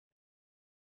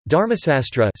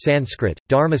Dharmaśāstra Sanskrit,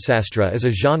 Dharmaśāstra is a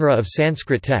genre of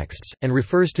Sanskrit texts, and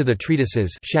refers to the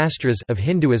treatises shastras of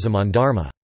Hinduism on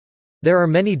Dharma. There are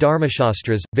many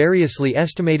Dharmaśāstras, variously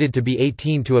estimated to be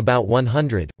 18 to about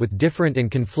 100, with different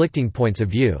and conflicting points of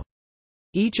view.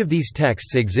 Each of these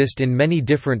texts exist in many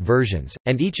different versions,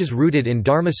 and each is rooted in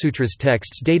Dharmasutras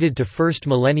texts dated to 1st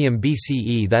millennium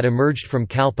BCE that emerged from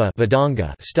Kalpa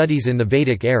Vedanga studies in the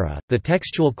Vedic era. The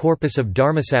textual corpus of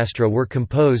Dharmaśāstra were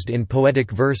composed in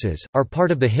poetic verses, are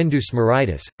part of the Hindu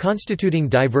Smritis, constituting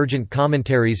divergent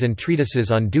commentaries and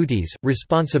treatises on duties,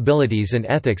 responsibilities and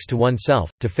ethics to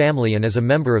oneself, to family and as a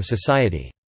member of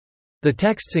society. The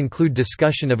texts include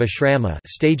discussion of ashrama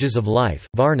stages of life,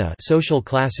 varna social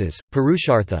classes,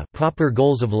 purushartha proper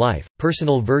goals of life,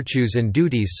 personal virtues and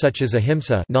duties such as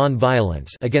ahimsa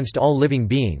non-violence against all living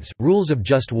beings, rules of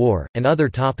just war, and other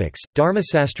topics.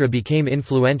 Dharmasāstra became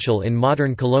influential in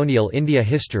modern colonial India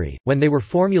history, when they were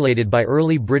formulated by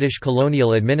early British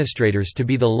colonial administrators to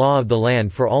be the law of the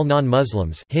land for all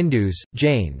non-Muslims Hindus,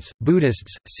 Jains,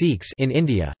 Buddhists, Sikhs in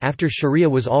India, after Sharia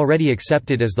was already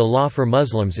accepted as the law for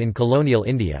Muslims in colonial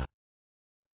India.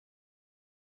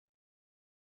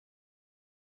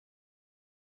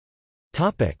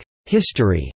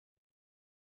 History.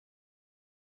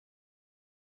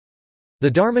 The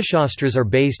Dharmaśāstras are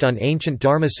based on ancient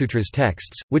Dharmasutras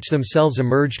texts, which themselves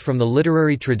emerged from the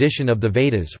literary tradition of the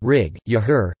Vedas Rig,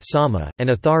 Yajur, Sama, and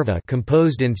Atharva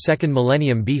composed in 2nd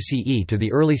millennium BCE to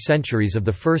the early centuries of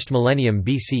the 1st millennium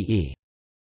BCE.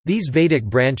 These Vedic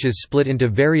branches split into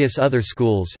various other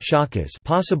schools shakas,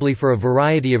 possibly for a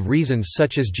variety of reasons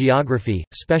such as geography,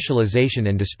 specialization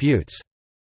and disputes.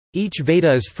 Each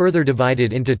Veda is further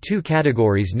divided into two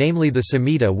categories, namely the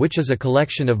Samhita, which is a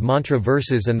collection of mantra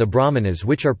verses, and the Brahmanas,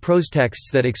 which are prose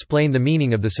texts that explain the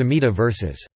meaning of the Samhita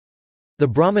verses. The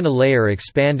Brahmana layer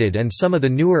expanded, and some of the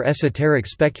newer esoteric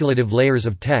speculative layers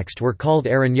of text were called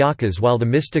Aranyakas, while the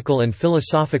mystical and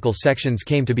philosophical sections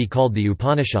came to be called the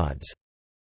Upanishads.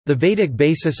 The Vedic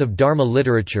basis of Dharma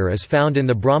literature is found in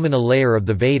the Brahmana layer of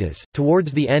the Vedas.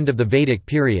 Towards the end of the Vedic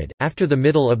period, after the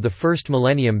middle of the 1st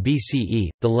millennium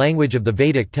BCE, the language of the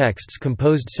Vedic texts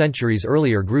composed centuries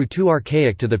earlier grew too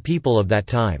archaic to the people of that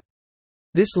time.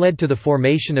 This led to the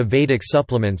formation of Vedic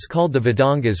supplements called the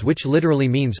Vedangas, which literally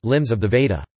means limbs of the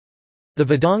Veda. The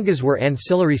Vedangas were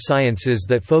ancillary sciences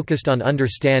that focused on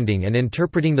understanding and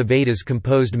interpreting the Vedas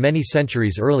composed many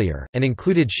centuries earlier, and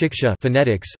included shiksha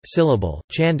phonetics, syllable,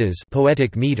 chandas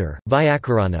poetic meter,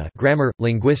 vyakarana grammar,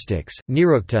 linguistics,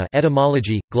 nirukta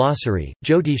etymology, glossary,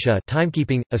 jyotisha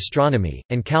timekeeping, astronomy,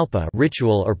 and kalpa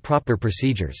ritual or proper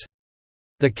procedures.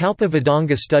 The Kalpa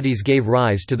Vedanga studies gave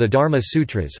rise to the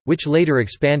Dharmasutras, which later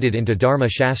expanded into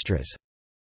Dharmaśāstras.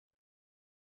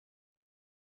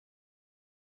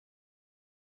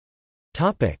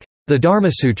 The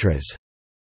Dharmasutras.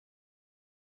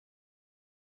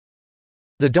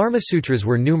 The Dharmasutras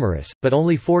were numerous, but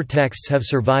only 4 texts have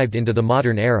survived into the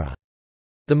modern era.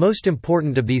 The most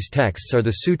important of these texts are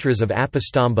the sutras of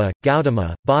Apastamba,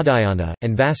 Gautama, Baudhayana,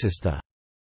 and Vasistha.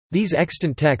 These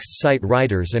extant texts cite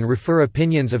writers and refer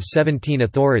opinions of 17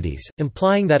 authorities,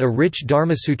 implying that a rich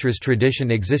Dharmasutras tradition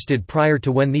existed prior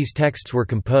to when these texts were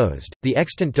composed. The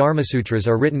extant Dharmasutras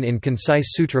are written in concise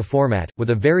sutra format,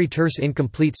 with a very terse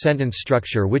incomplete sentence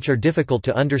structure which are difficult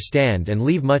to understand and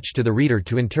leave much to the reader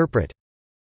to interpret.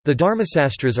 The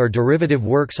Dharmasāstras are derivative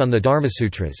works on the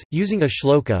Dharmasutras, using a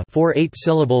shloka 4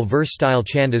 8-syllable verse-style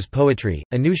chandas poetry,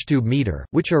 anushtubh meter,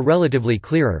 which are relatively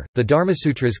clearer. The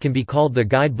Dharmasutras can be called the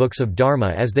guidebooks of Dharma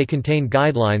as they contain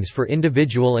guidelines for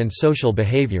individual and social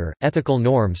behavior, ethical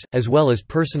norms, as well as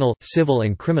personal, civil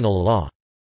and criminal law.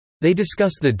 They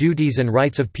discuss the duties and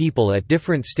rights of people at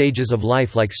different stages of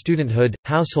life like studenthood,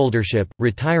 householdership,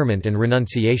 retirement and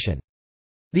renunciation.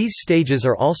 These stages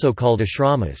are also called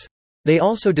ashramas. They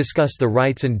also discuss the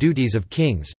rights and duties of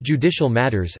kings, judicial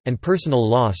matters, and personal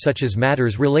law such as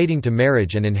matters relating to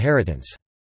marriage and inheritance.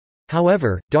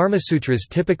 However, Dharmasutras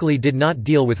typically did not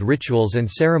deal with rituals and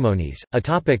ceremonies, a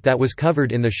topic that was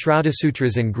covered in the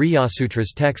Shraudasutras and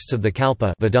Grihasutras texts of the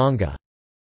Kalpa Vedanga.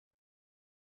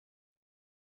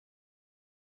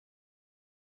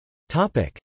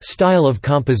 Style of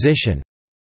composition.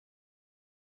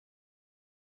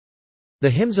 The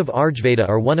hymns of Arjveda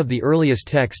are one of the earliest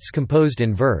texts composed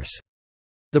in verse.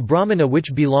 The Brahmana,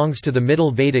 which belongs to the Middle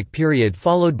Vedic period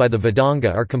followed by the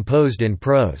Vedanga, are composed in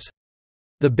prose.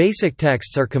 The basic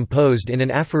texts are composed in an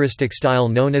aphoristic style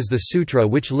known as the sutra,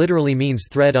 which literally means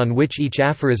thread on which each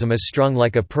aphorism is strung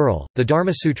like a pearl. The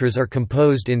Dharmasutras are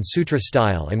composed in sutra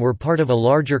style and were part of a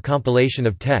larger compilation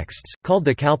of texts, called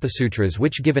the Kalpasutras,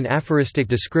 which give an aphoristic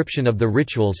description of the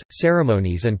rituals,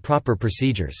 ceremonies, and proper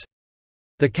procedures.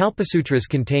 The Kalpasutras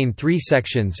contain 3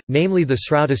 sections, namely the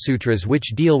Srautasutras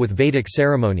which deal with Vedic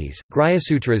ceremonies,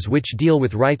 Grhyasutras which deal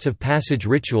with rites of passage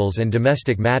rituals and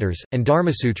domestic matters, and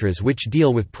Dharmasutras which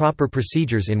deal with proper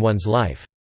procedures in one's life.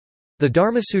 The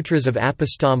Dharmasutras of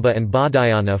Apastamba and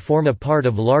Baudhayana form a part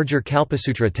of larger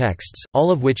Kalpasutra texts, all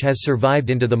of which has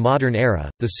survived into the modern era.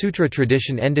 The sutra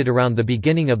tradition ended around the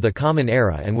beginning of the Common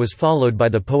Era and was followed by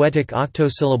the poetic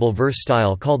octosyllable verse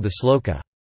style called the sloka.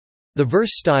 The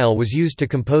verse style was used to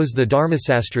compose the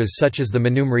Dharmaśāstras such as the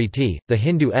Manusmriti, the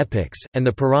Hindu epics, and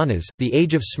the Puranas. The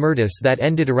age of Smritis that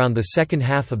ended around the second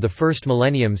half of the first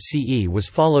millennium CE was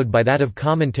followed by that of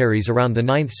commentaries around the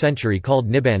 9th century called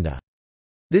Nibandha.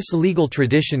 This legal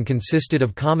tradition consisted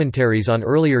of commentaries on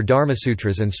earlier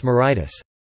Dharmasutras and Smritis.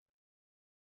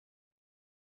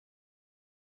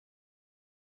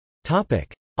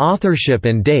 Authorship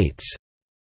and dates.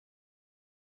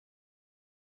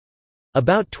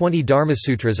 About 20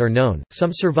 Dharmasutras are known,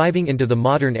 some surviving into the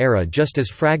modern era just as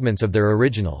fragments of their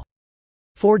original.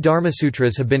 4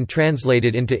 Dharmasutras have been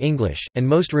translated into English, and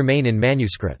most remain in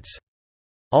manuscripts.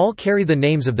 All carry the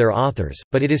names of their authors,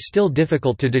 but it is still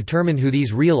difficult to determine who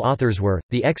these real authors were.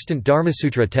 The extant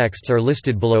Dharmasutra texts are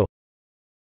listed below.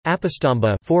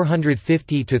 Apastamba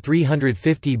 450 to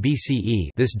 350 BCE.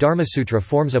 This Dharmasutra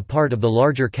forms a part of the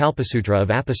larger Kalpasutra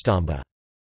of Apastamba.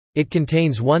 It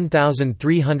contains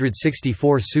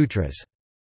 1364 sutras.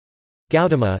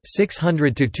 Gautama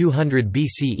 600 to 200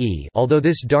 BCE. Although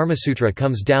this Dharmasutra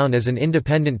comes down as an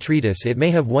independent treatise, it may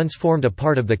have once formed a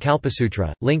part of the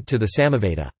Kalpasutra, linked to the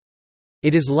Samaveda.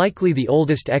 It is likely the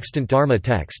oldest extant Dharma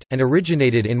text, and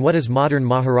originated in what is modern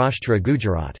Maharashtra,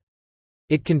 Gujarat.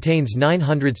 It contains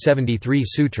 973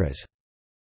 sutras.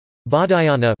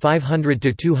 Baudhayana 500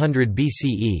 to 200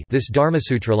 BCE. This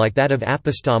Dharmasutra, like that of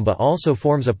Apastamba, also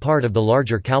forms a part of the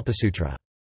larger Kalpasutra.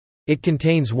 It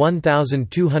contains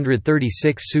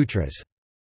 1236 sutras.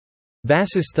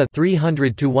 Vasistha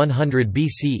 300 to 100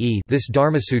 BCE. This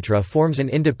Dharmasutra forms an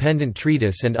independent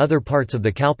treatise, and other parts of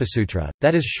the Kalpasutra,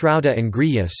 that is Shrauta and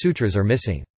Griya sutras, are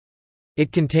missing.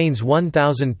 It contains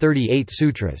 1038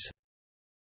 sutras.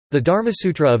 The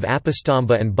Dharmasutra of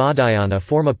Apastamba and Baudhayana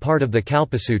form a part of the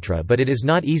Kalpasutra, but it is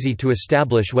not easy to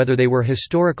establish whether they were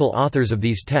historical authors of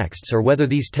these texts or whether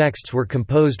these texts were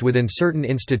composed within certain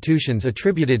institutions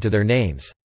attributed to their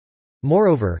names.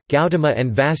 Moreover, Gautama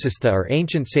and Vasistha are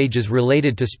ancient sages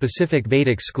related to specific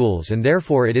Vedic schools, and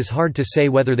therefore it is hard to say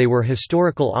whether they were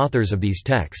historical authors of these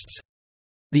texts.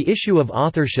 The issue of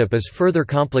authorship is further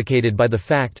complicated by the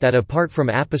fact that apart from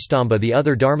Apastamba, the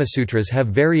other Dharmasutras have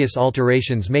various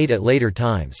alterations made at later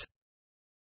times.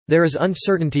 There is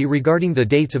uncertainty regarding the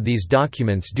dates of these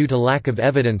documents due to lack of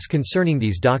evidence concerning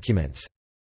these documents.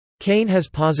 Kane has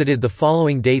posited the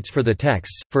following dates for the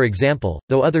texts, for example,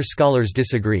 though other scholars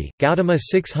disagree: Gautama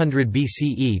 600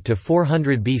 BCE to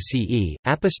 400 BCE,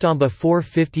 Apastamba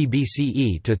 450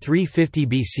 BCE to 350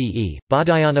 BCE,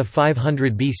 Baudhayana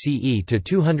 500 BCE to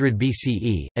 200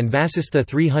 BCE, and Vasistha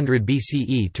 300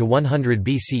 BCE to 100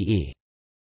 BCE.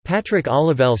 Patrick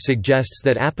Olivelle suggests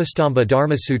that Apastamba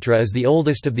Dharmasutra is the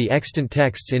oldest of the extant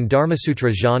texts in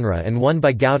Dharmasutra genre and one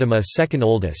by Gautama second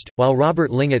oldest, while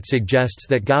Robert Lingott suggests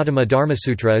that Gautama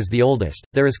Dharmasutra is the oldest.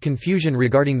 There is confusion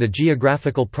regarding the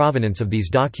geographical provenance of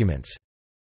these documents.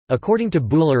 According to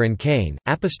Buhler and Kane,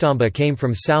 Apastamba came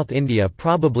from South India,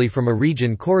 probably from a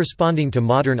region corresponding to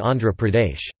modern Andhra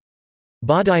Pradesh.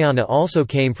 Baudhayana also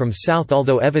came from south,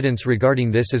 although evidence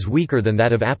regarding this is weaker than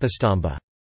that of Apastamba.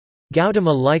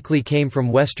 Gautama likely came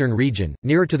from western region,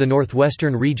 nearer to the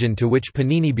northwestern region to which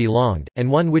Panini belonged, and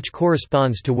one which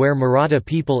corresponds to where Maratha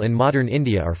people in modern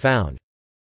India are found.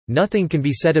 Nothing can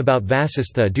be said about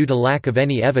Vasistha due to lack of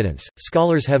any evidence.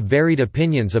 Scholars have varied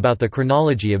opinions about the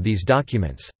chronology of these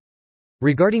documents.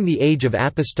 Regarding the age of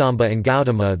Apastamba and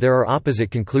Gautama, there are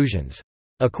opposite conclusions.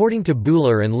 According to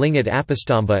Buhler and Lingott,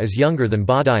 Apastamba is younger than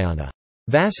Baudhayana.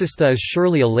 Vasistha is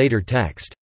surely a later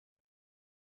text.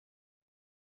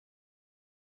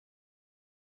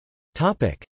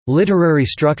 Literary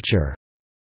structure.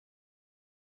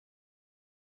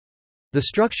 The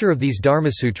structure of these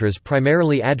Dharmasutras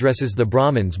primarily addresses the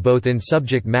Brahmins both in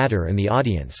subject matter and the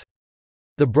audience.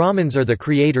 The Brahmins are the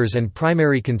creators and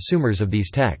primary consumers of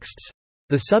these texts.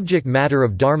 The subject matter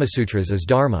of Dharmasutras is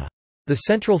Dharma. The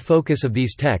central focus of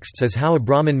these texts is how a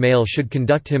Brahmin male should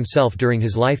conduct himself during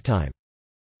his lifetime.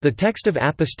 The text of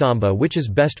Apastamba, which is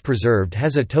best preserved,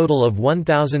 has a total of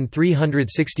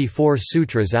 1,364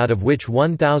 sutras, out of which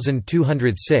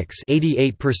 1,206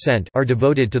 (88%) are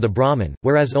devoted to the Brahman,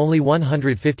 whereas only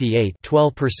 158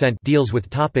 (12%) deals with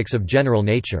topics of general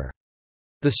nature.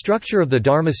 The structure of the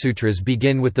Dharmasutras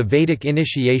begin with the Vedic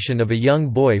initiation of a young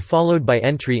boy followed by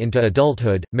entry into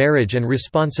adulthood, marriage and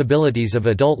responsibilities of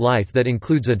adult life that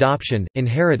includes adoption,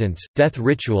 inheritance, death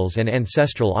rituals and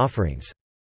ancestral offerings.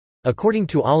 According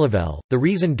to Olivelle, the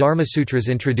reason Dharmasutras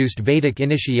introduced Vedic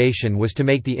initiation was to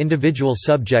make the individual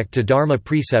subject to Dharma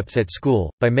precepts at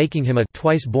school, by making him a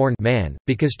twice-born man,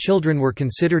 because children were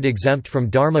considered exempt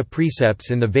from Dharma precepts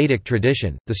in the Vedic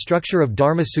tradition. The structure of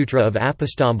Dharmasutra of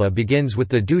Apastamba begins with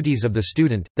the duties of the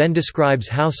student, then describes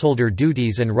householder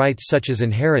duties and rights such as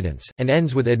inheritance, and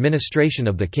ends with administration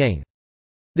of the king.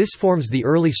 This forms the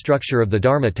early structure of the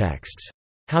Dharma texts.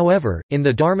 However, in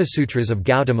the Dharmasutras of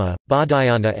Gautama,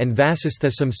 Baudhayana and Vasistha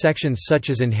some sections such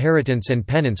as inheritance and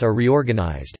penance are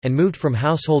reorganized, and moved from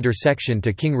householder section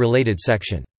to king-related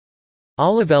section.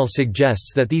 Olivelle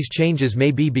suggests that these changes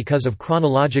may be because of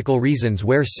chronological reasons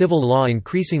where civil law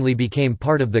increasingly became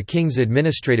part of the king's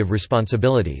administrative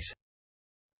responsibilities.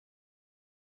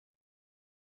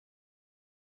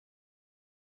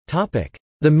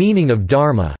 The meaning of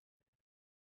Dharma.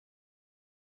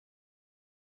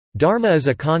 Dharma is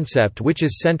a concept which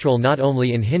is central not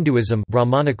only in Hinduism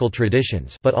Brahmanical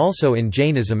traditions but also in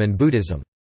Jainism and Buddhism.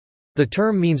 The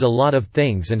term means a lot of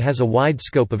things and has a wide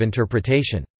scope of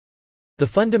interpretation. The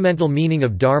fundamental meaning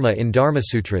of Dharma in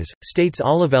Dharmasutras, states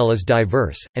Olivelle, is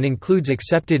diverse, and includes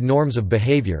accepted norms of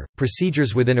behavior,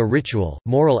 procedures within a ritual,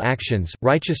 moral actions,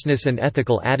 righteousness and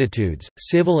ethical attitudes,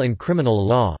 civil and criminal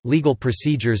law, legal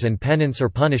procedures and penance or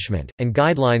punishment, and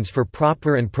guidelines for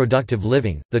proper and productive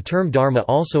living. The term Dharma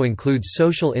also includes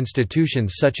social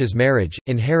institutions such as marriage,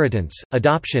 inheritance,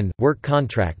 adoption, work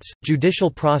contracts, judicial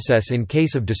process in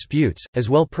case of disputes, as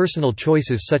well personal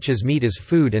choices such as meat as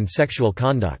food and sexual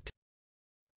conduct.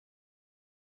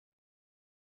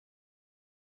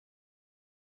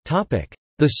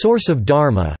 The source of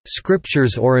Dharma,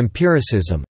 scriptures or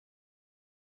empiricism.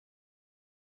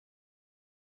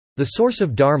 The source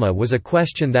of Dharma was a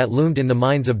question that loomed in the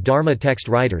minds of Dharma text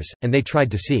writers, and they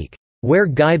tried to seek where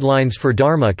guidelines for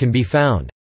Dharma can be found.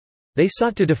 They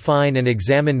sought to define and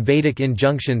examine Vedic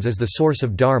injunctions as the source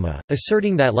of Dharma,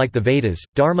 asserting that like the Vedas,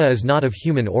 Dharma is not of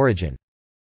human origin.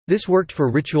 This worked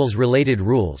for rituals-related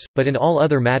rules, but in all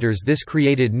other matters this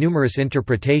created numerous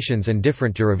interpretations and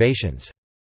different derivations.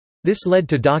 This led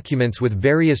to documents with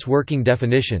various working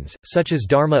definitions, such as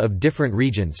dharma of different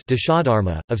regions,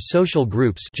 dashadharma, of social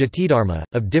groups, jatidharma,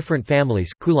 of different families,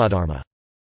 kuladharma.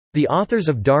 The authors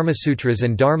of Dharmasutras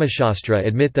and Dharmaśāstra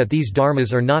admit that these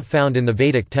dharmas are not found in the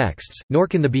Vedic texts, nor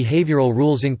can the behavioral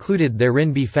rules included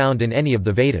therein be found in any of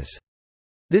the Vedas.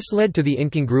 This led to the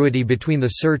incongruity between the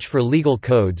search for legal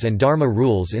codes and dharma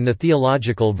rules in the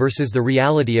theological versus the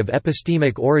reality of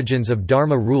epistemic origins of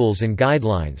dharma rules and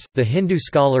guidelines. The Hindu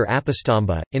scholar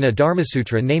Apastamba, in a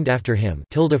Dharmasutra named after him,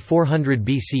 400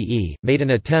 BCE, made an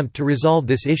attempt to resolve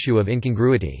this issue of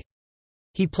incongruity.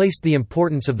 He placed the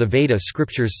importance of the Veda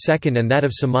scriptures second and that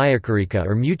of Samyakarika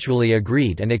or mutually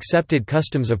agreed and accepted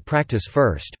customs of practice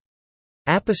first.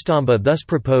 Apastamba thus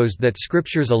proposed that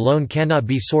scriptures alone cannot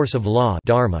be source of law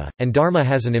dharma, and dharma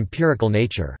has an empirical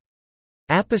nature.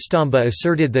 Apastamba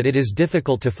asserted that it is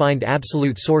difficult to find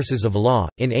absolute sources of law,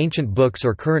 in ancient books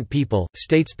or current people,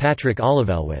 states Patrick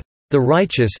Olivelle with the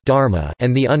righteous dharma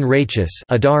and the unrighteous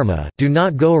adharma do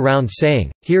not go around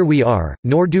saying, here we are,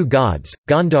 nor do gods,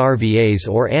 Gandharvas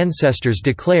or ancestors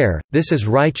declare, this is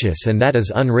righteous and that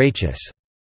is unrighteous.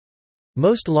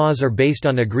 Most laws are based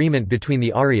on agreement between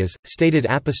the Aryas, stated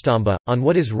Apastamba, on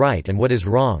what is right and what is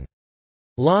wrong.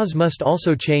 Laws must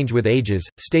also change with ages,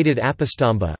 stated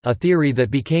Apastamba, a theory that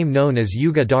became known as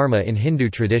Yuga Dharma in Hindu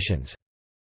traditions.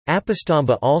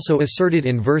 Apastamba also asserted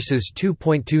in verses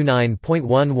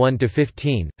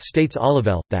 2.29.11-15, states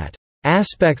Olivelle, that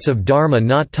aspects of Dharma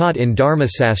not taught in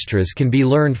Dharmaśāstras can be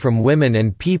learned from women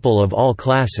and people of all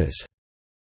classes.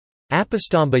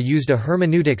 Apastamba used a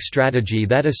hermeneutic strategy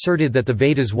that asserted that the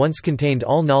Vedas once contained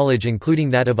all knowledge including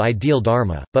that of ideal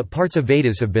dharma, but parts of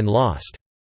Vedas have been lost.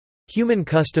 Human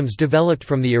customs developed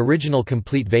from the original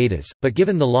complete Vedas, but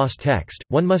given the lost text,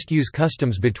 one must use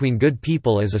customs between good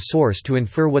people as a source to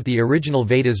infer what the original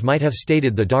Vedas might have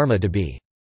stated the dharma to be.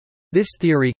 This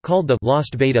theory, called the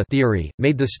lost Veda theory,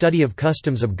 made the study of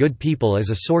customs of good people as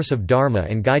a source of dharma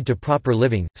and guide to proper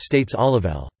living, states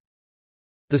Olivelle.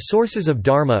 The sources of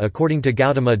dharma according to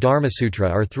Gautama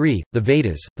Dharmasutra are three: the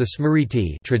Vedas, the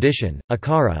Smriti tradition,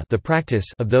 Ācāra the practice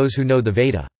of those who know the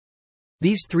Veda.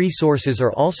 These three sources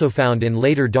are also found in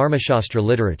later Dharmaśāstra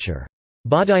literature.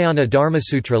 Baudhayana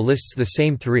Dharmasutra lists the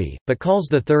same three, but calls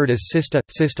the third as Sista,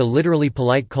 Sista literally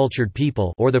polite cultured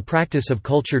people or the practice of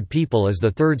cultured people as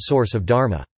the third source of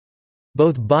dharma.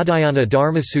 Both Baudhayana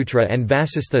Dharmasutra and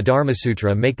Vasistha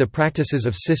Dharmasutra make the practices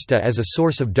of Sista as a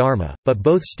source of Dharma, but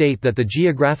both state that the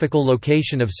geographical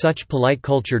location of such polite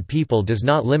cultured people does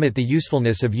not limit the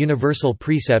usefulness of universal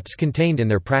precepts contained in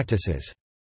their practices.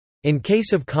 In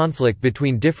case of conflict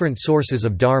between different sources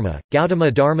of Dharma,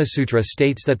 Gautama Dharmasutra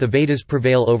states that the Vedas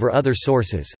prevail over other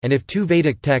sources, and if two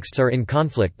Vedic texts are in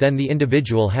conflict then the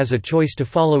individual has a choice to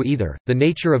follow either. The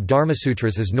nature of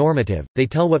Dharmasutras is normative, they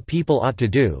tell what people ought to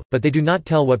do, but they do not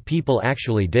tell what people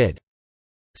actually did.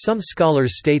 Some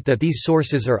scholars state that these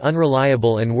sources are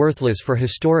unreliable and worthless for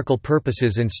historical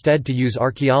purposes, instead to use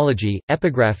archaeology,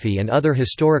 epigraphy and other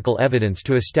historical evidence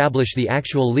to establish the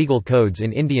actual legal codes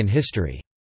in Indian history.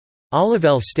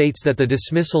 Olivelle states that the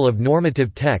dismissal of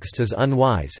normative texts is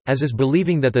unwise, as is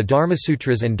believing that the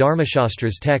Dharmasutras and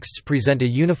Dharmaśāstras texts present a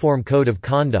uniform code of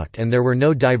conduct and there were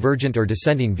no divergent or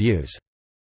dissenting views.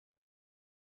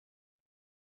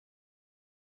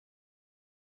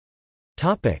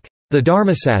 The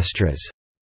Dharmaśāstras.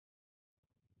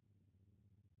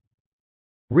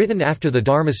 Written after the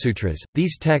Dharmasutras,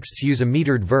 these texts use a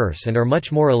metered verse and are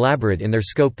much more elaborate in their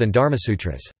scope than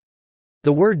Dharmasutras.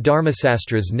 The word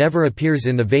Dharmasāstras never appears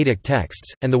in the Vedic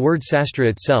texts, and the word sastra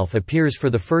itself appears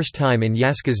for the first time in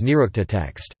Yaska's Nirukta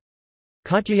text.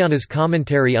 Katyayana's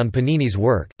commentary on Panini's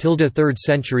work 3rd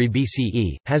century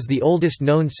BCE, has the oldest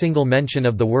known single mention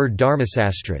of the word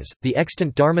Dharmasāstras. The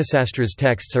extant Dharmasāstras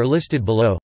texts are listed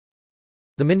below.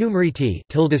 The Manusmriti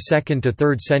 2nd to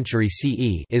 3rd century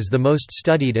CE is the most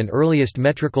studied and earliest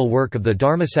metrical work of the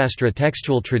Dharmasāstra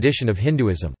textual tradition of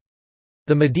Hinduism.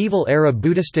 The medieval-era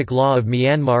Buddhistic law of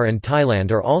Myanmar and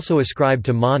Thailand are also ascribed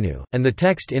to Manu, and the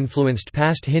text influenced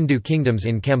past Hindu kingdoms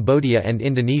in Cambodia and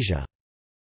Indonesia.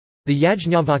 The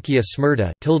Yajnavalkya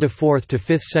Smrta 4th to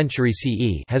 5th century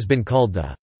CE has been called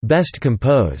the best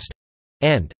composed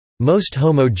and most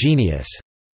homogeneous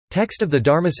text of the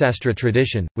Dharmasāstra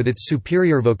tradition, with its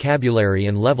superior vocabulary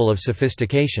and level of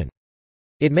sophistication.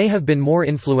 It may have been more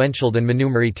influential than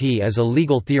Manusmriti as a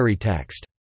legal theory text.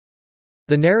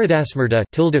 The Naradasmrta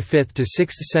 5th to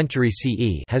 6th century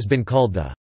CE has been called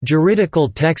the juridical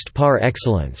text par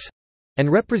excellence, and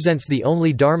represents the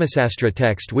only Dharmasāstra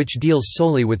text which deals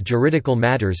solely with juridical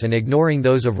matters and ignoring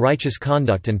those of righteous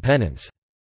conduct and penance.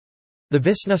 The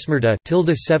Visnusmrta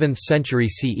 7th century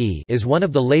CE is one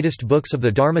of the latest books of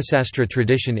the Dharmasāstra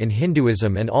tradition in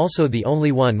Hinduism and also the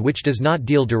only one which does not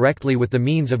deal directly with the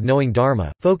means of knowing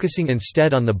Dharma, focusing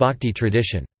instead on the Bhakti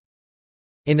tradition.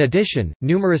 In addition,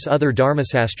 numerous other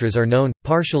Dharmasāstras are known,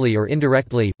 partially or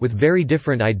indirectly, with very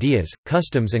different ideas,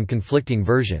 customs and conflicting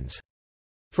versions.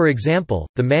 For example,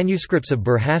 the manuscripts of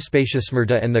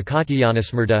Brihaspatiasmrta and the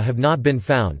Katyayanasmrta have not been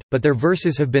found, but their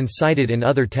verses have been cited in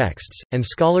other texts, and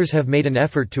scholars have made an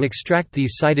effort to extract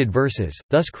these cited verses,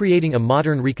 thus creating a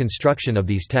modern reconstruction of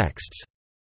these texts.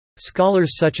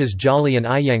 Scholars such as Jolly and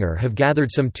Iyengar have gathered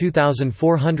some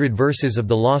 2,400 verses of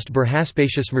the lost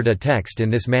Brihaspatiasmrta text in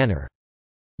this manner.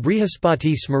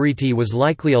 Brihaspati Smriti was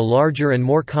likely a larger and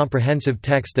more comprehensive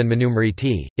text than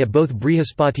Manusmriti, yet both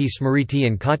Brihaspati Smriti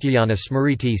and Katyayana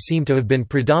Smriti seem to have been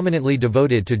predominantly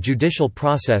devoted to judicial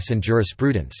process and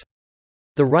jurisprudence.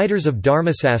 The writers of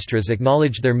Dharmasāstras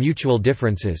acknowledged their mutual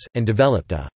differences, and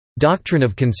developed a doctrine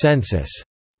of consensus,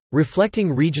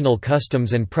 reflecting regional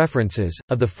customs and preferences.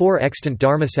 Of the four extant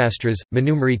Dharmasāstras,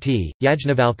 Manusmriti,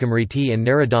 Yajnavalksamriti and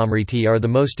Naradamriti are the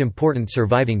most important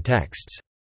surviving texts.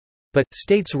 But,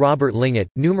 states Robert Lingott,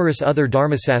 numerous other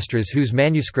Dharmasāstras whose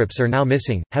manuscripts are now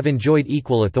missing, have enjoyed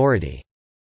equal authority.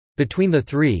 Between the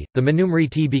three, the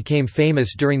Manusmriti became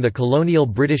famous during the colonial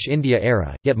British India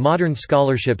era, yet modern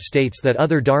scholarship states that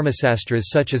other Dharmasāstras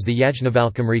such as the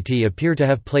Yajnavalksamriti appear to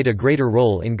have played a greater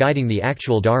role in guiding the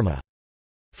actual Dharma.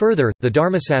 Further, the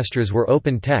Dharmasāstras were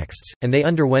open texts, and they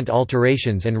underwent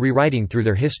alterations and rewriting through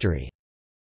their history.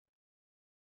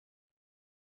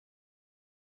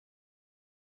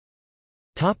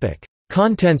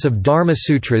 Contents of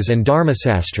Dharmasutras and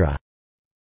Dharmasāstra.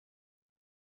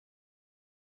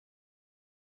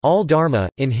 All Dharma,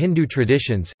 in Hindu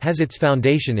traditions, has its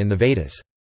foundation in the Vedas.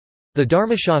 The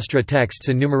Dharmaśāstra texts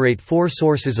enumerate four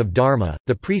sources of Dharma: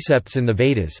 the precepts in the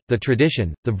Vedas, the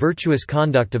tradition, the virtuous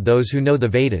conduct of those who know the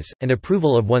Vedas, and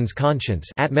approval of one's conscience,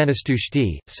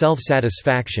 atmanastushti,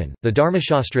 self-satisfaction. The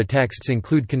Dharmaśāstra texts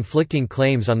include conflicting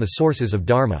claims on the sources of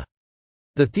Dharma.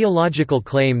 The theological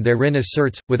claim therein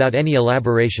asserts, without any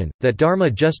elaboration, that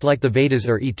Dharma just like the Vedas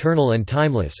are eternal and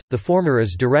timeless, the former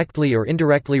is directly or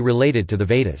indirectly related to the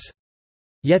Vedas.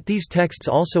 Yet these texts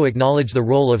also acknowledge the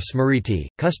role of smriti,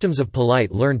 customs of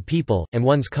polite learned people, and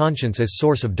one's conscience as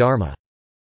source of Dharma.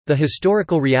 The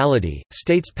historical reality,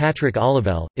 states Patrick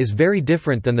Olivelle, is very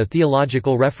different than the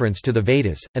theological reference to the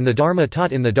Vedas, and the Dharma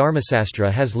taught in the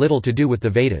Dharmaśāstra has little to do with the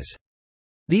Vedas.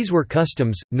 These were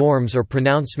customs, norms or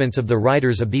pronouncements of the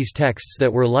writers of these texts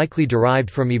that were likely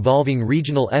derived from evolving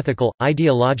regional ethical,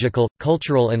 ideological,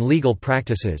 cultural and legal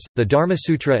practices. The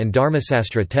Dharmasutra and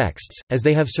Dharmasāstra texts, as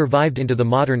they have survived into the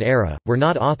modern era, were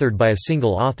not authored by a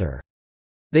single author.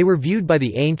 They were viewed by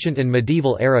the ancient and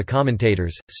medieval era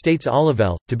commentators, states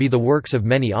Olivelle, to be the works of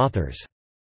many authors.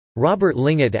 Robert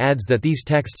Lingott adds that these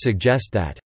texts suggest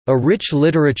that, "...a rich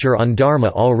literature on Dharma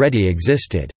already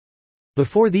existed,"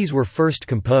 before these were first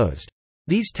composed.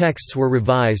 These texts were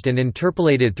revised and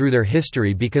interpolated through their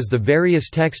history because the various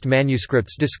text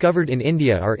manuscripts discovered in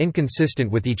India are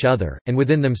inconsistent with each other, and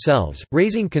within themselves,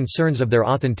 raising concerns of their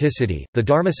authenticity. The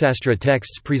Dharmasāstra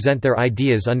texts present their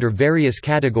ideas under various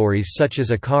categories such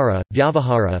as Ācāra,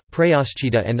 Vyavahāra,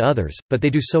 Prāyaścitta, and others, but they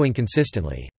do so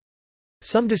inconsistently.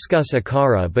 Some discuss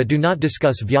Ācāra but do not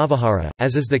discuss Vyavahāra,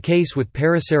 as is the case with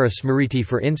Parasara Smriti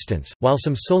for instance, while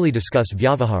some solely discuss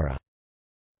Vyavahāra.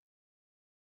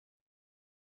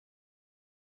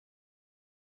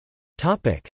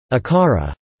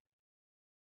 Ācāra.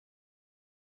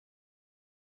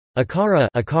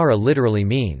 Ācāra literally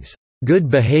means, good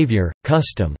behavior,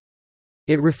 custom.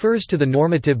 It refers to the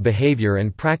normative behavior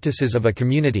and practices of a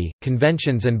community,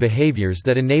 conventions and behaviors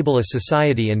that enable a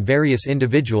society and various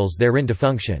individuals therein to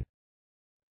function.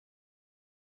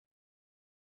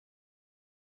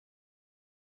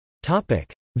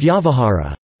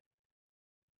 Vyavahāra.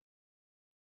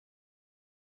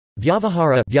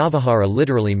 Vyavahāra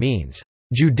literally means,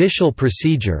 judicial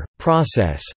procedure,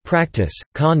 process, practice,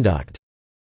 conduct.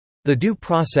 The due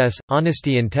process,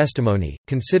 honesty and testimony,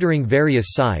 considering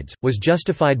various sides, was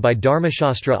justified by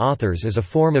Dharmaśāstra authors as a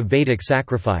form of Vedic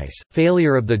sacrifice.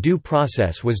 Failure of the due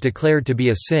process was declared to be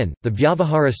a sin. The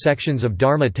Vyavahāra sections of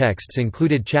Dharma texts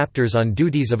included chapters on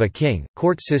duties of a king,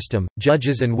 court system,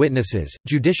 judges and witnesses,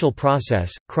 judicial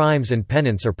process, crimes and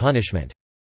penance or punishment.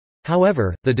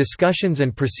 However, the discussions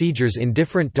and procedures in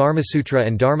different Dharmasutra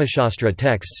and Dharmaśāstra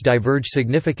texts diverge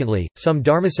significantly. Some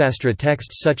Dharmasāstra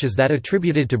texts, such as that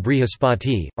attributed to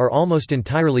Brihaspati, are almost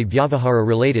entirely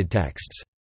Vyavahāra-related texts.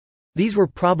 These were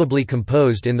probably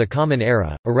composed in the Common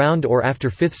Era, around or after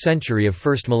 5th century of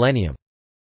 1st millennium.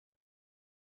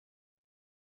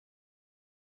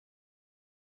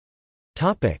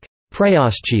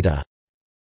 Prāyaścitta.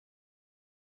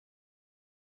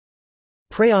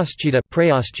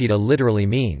 Prāyaścitta literally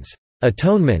means,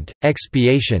 atonement,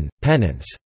 expiation, penance.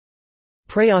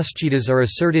 Prāyaścittas are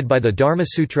asserted by the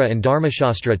Dharmasutra and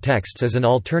Dharmaśāstra texts as an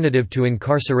alternative to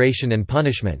incarceration and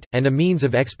punishment, and a means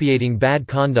of expiating bad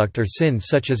conduct or sins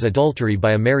such as adultery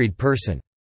by a married person.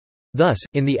 Thus,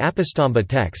 in the Apastamba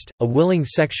text, a willing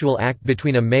sexual act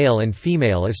between a male and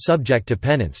female is subject to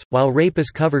penance, while rape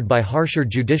is covered by harsher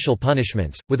judicial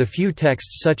punishments, with a few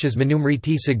texts such as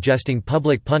Manusmriti suggesting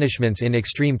public punishments in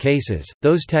extreme cases.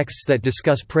 Those texts that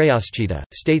discuss Prāyaścitta,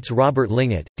 states Robert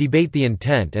Lingott, debate the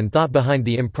intent and thought behind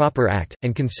the improper act,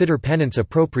 and consider penance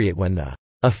appropriate when the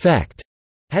effect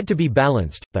had to be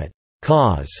balanced, but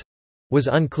cause was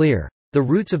unclear. The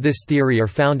roots of this theory are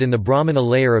found in the Brahmana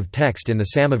layer of text in the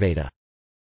Samaveda.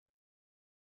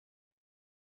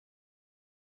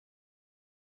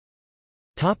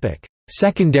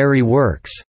 Secondary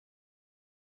works.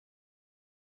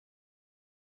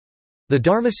 The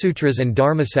Dharmasutras and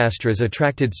Dharmasāstras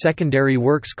attracted secondary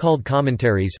works called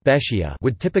commentaries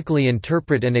would typically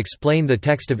interpret and explain the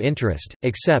text of interest,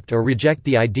 accept or reject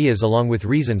the ideas along with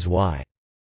reasons why.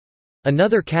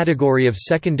 Another category of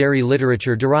secondary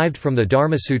literature derived from the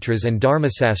Dharmasutras and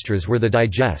Dharmasāstras were the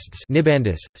digests,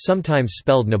 nibandhas, sometimes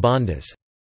spelled nibandhas.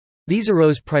 These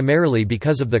arose primarily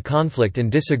because of the conflict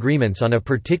and disagreements on a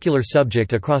particular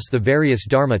subject across the various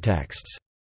Dharma texts.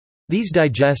 These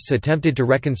digests attempted to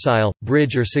reconcile,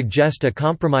 bridge or suggest a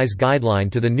compromise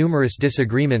guideline to the numerous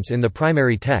disagreements in the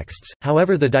primary texts,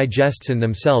 however the digests in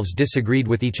themselves disagreed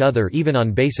with each other even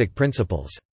on basic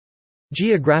principles.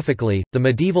 Geographically, the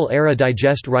medieval-era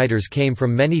digest writers came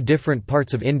from many different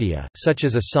parts of India, such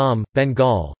as Assam,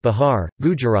 Bengal, Bihar,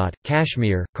 Gujarat,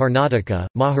 Kashmir, Karnataka,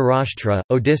 Maharashtra,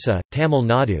 Odisha, Tamil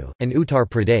Nadu, and Uttar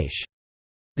Pradesh.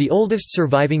 The oldest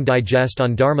surviving digest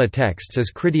on Dharma texts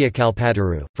is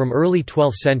Krityakalpataru, from early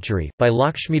 12th century, by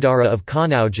Lakshmidhara of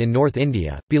Kannauj in North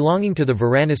India, belonging to the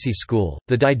Varanasi school.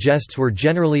 The digests were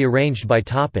generally arranged by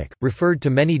topic, referred to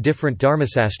many different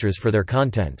Dharmasāstras for their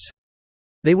contents.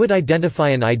 They would identify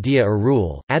an idea or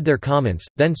rule, add their comments,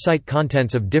 then cite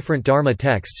contents of different Dharma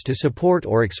texts to support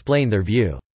or explain their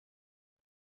view.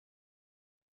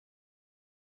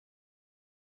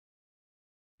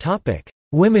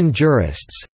 Women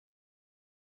jurists.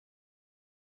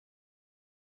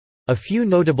 A few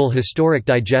notable historic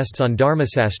digests on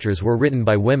Dharmasāstras were written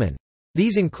by women.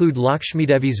 These include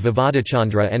Lakshmidevi's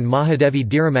Vivadachandra and Mahadevi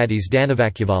Dhiramati's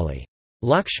Dhanavakyavali.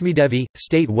 Lakshmidevi,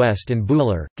 State West and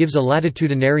Bular, gives a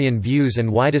latitudinarian views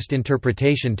and widest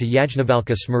interpretation to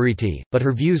Yajnavalkya Smriti, but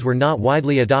her views were not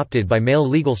widely adopted by male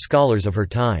legal scholars of her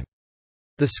time.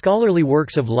 The scholarly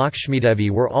works of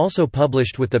Lakshmidevi were also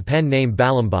published with the pen name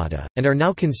Balambada, and are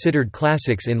now considered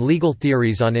classics in legal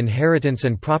theories on inheritance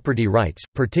and property rights,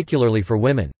 particularly for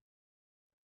women.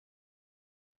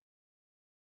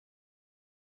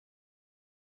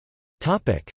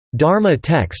 Dharma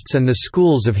texts and the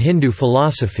schools of Hindu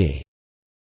philosophy.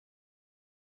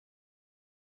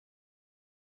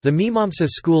 The Mīmāmsa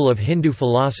school of Hindu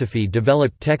philosophy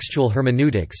developed textual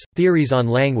hermeneutics, theories on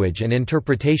language and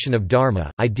interpretation of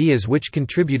dharma, ideas which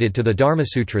contributed to the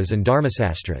Dharmasutras and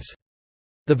Dharmaśāstras.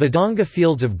 The Vedanga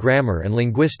fields of grammar and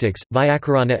linguistics,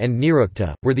 Vyakarana and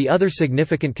Nirukta, were the other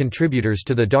significant contributors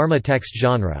to the dharma text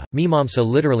genre. Mīmāmsa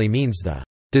literally means the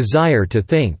desire to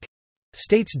think,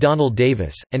 states Donald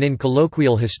Davis, and in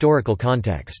colloquial historical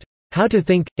context, how to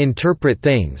think, interpret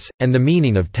things, and the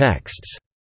meaning of texts.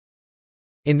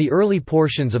 In the early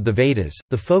portions of the Vedas,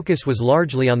 the focus was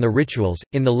largely on the rituals,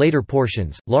 in the later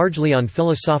portions, largely on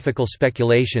philosophical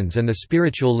speculations and the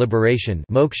spiritual liberation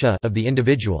moksha of the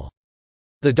individual.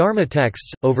 The Dharma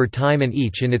texts, over time and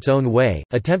each in its own way,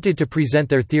 attempted to present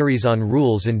their theories on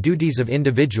rules and duties of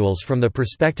individuals from the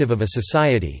perspective of a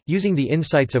society, using the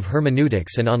insights of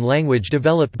hermeneutics and on language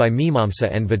developed by Mīmāmsa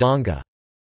and Vedanga.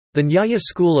 The Nyaya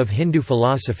school of Hindu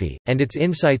philosophy, and its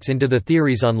insights into the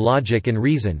theories on logic and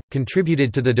reason,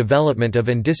 contributed to the development of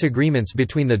and disagreements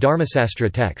between the Dharmasāstra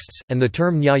texts, and the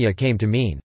term Nyaya came to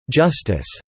mean justice.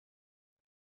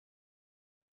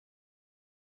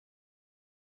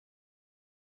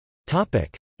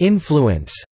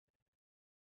 Influence.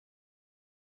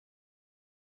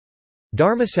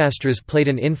 Dharmasāstras played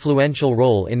an influential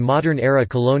role in modern-era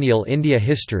colonial India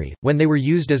history, when they were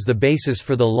used as the basis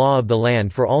for the law of the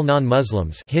land for all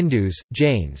non-Muslims Hindus,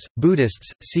 Jains, Buddhists,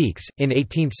 Sikhs. In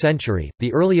 18th century,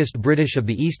 the earliest British of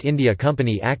the East India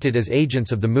Company acted as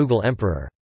agents of the Mughal emperor.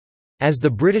 As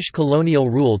the British colonial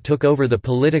rule took over the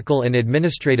political and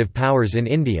administrative powers in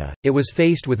India, it was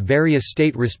faced with various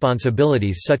state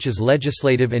responsibilities such as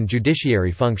legislative and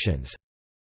judiciary functions.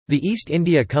 The East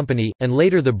India Company, and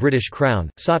later the British Crown,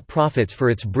 sought profits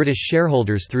for its British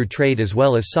shareholders through trade as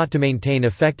well as sought to maintain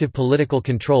effective political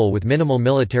control with minimal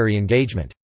military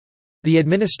engagement. The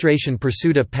administration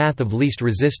pursued a path of least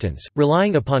resistance,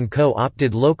 relying upon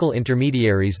co-opted local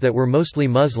intermediaries that were mostly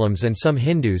Muslims and some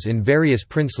Hindus in various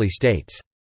princely states.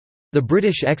 The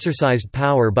British exercised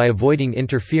power by avoiding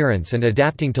interference and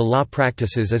adapting to law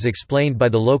practices as explained by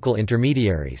the local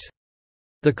intermediaries.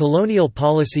 The colonial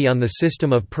policy on the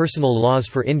system of personal laws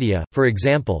for India, for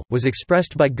example, was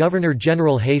expressed by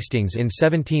Governor-General Hastings in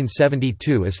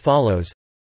 1772 as follows: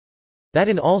 that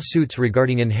in all suits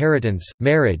regarding inheritance,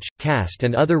 marriage, caste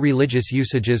and other religious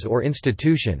usages or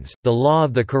institutions, the law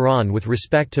of the Quran with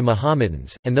respect to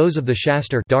Mohammedans, and those of the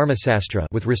Shastra Dharmasāstra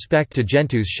with respect to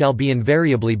Gentus shall be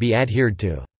invariably be adhered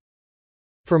to.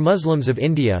 For Muslims of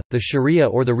India, the Sharia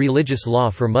or the religious law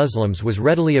for Muslims was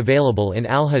readily available in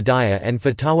Al-Hidayah and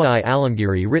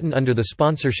Fatawa-i-Alamgiri written under the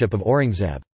sponsorship of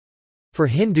Aurangzeb. For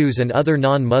Hindus and other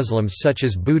non-Muslims such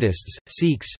as Buddhists,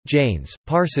 Sikhs, Jains,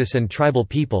 Parsis and tribal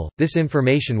people, this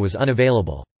information was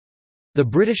unavailable. The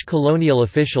British colonial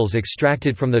officials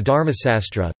extracted from the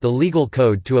Dharmasāstra, the legal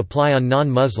code to apply on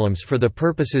non-Muslims for the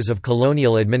purposes of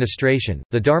colonial administration.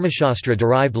 The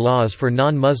Dharmaśāstra-derived laws for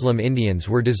non-Muslim Indians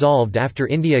were dissolved after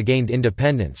India gained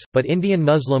independence, but Indian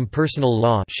Muslim Personal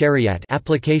Law Shariat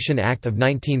Application Act of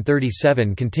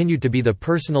 1937 continued to be the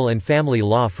personal and family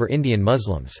law for Indian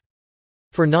Muslims.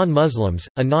 For non-Muslims,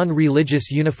 a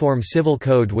non-religious uniform civil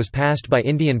code was passed by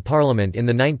Indian Parliament in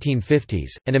the 1950s,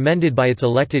 and amended by its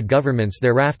elected governments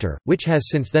thereafter, which has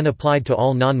since then applied to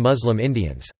all non-Muslim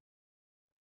Indians.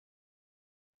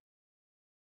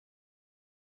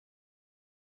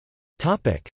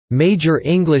 Major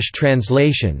English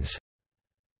translations.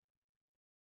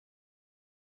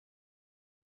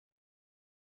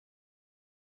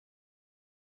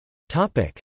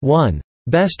 Topic 1.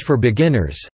 Best for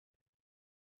beginners.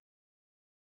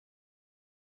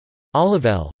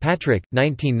 Olivelle, Patrick,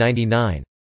 1999.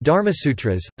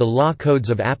 Dharmasutras, The Law Codes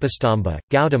of Apastamba,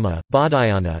 Gautama,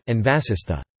 Bodhayana, and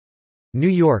Vasistha. New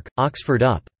York, Oxford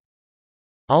UP.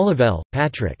 Olivelle,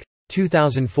 Patrick.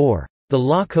 2004. The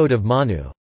Law Code of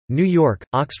Manu. New York,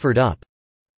 Oxford UP.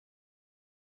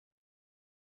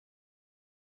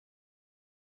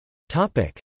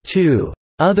 2.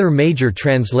 Other major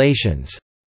translations.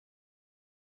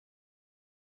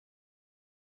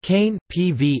 Kane,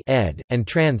 P.V. ed., and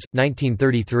trans.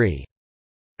 1933.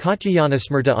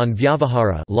 Katyayana on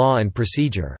Vyavahāra Law and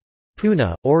Procedure.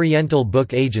 Pune, Oriental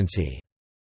Book Agency.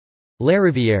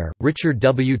 Lariviere, Richard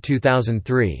W.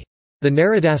 2003. The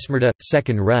Naradasmrta,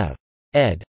 2nd Rev.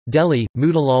 ed. Delhi,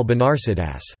 Motilal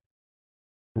Banarsidass.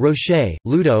 Roche,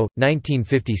 Ludo,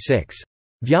 1956.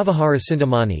 Vyavahāra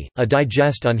Sindhamani, A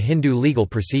Digest on Hindu Legal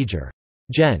Procedure.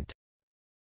 Gent.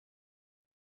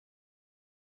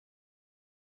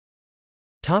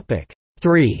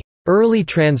 3. Early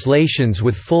translations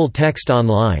with full text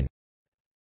online.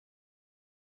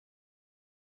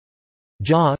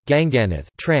 Jha, Ganganath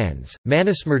trans.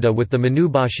 Manusmrta with the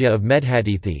Manubhashya of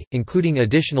Medhadithi, including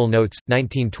additional notes,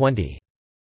 1920.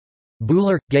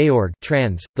 Buhler, Georg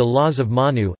trans. The Laws of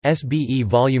Manu, SBE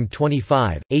Volume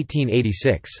 25,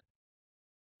 1886.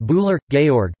 Buhler,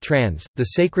 Georg trans. The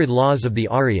Sacred Laws of the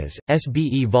Aryas,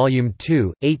 SBE Volume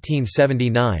 2,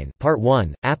 1879 Part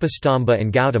 1, Apastamba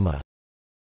and Gautama.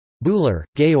 Buhler,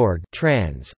 Georg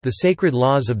trans. The Sacred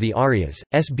Laws of the Aryas,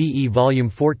 SBE Volume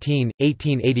 14,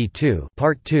 1882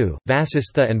 Part 2,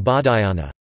 Vasistha and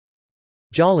Badayana.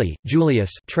 Jolly,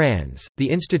 Julius trans. The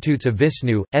Institutes of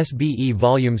Vishnu, SBE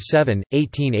Volume 7,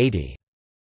 1880.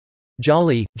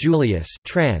 Jolly, Julius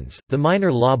trans. The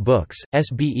Minor Law Books,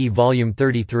 SBE Volume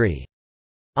 33.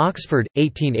 Oxford,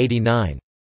 1889.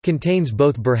 Contains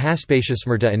both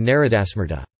Burhaspatiasmrta and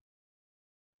Naradasmrta.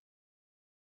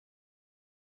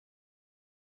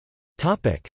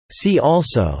 See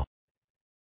also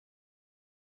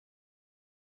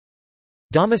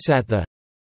Dhammasattva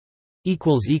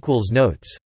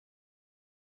Notes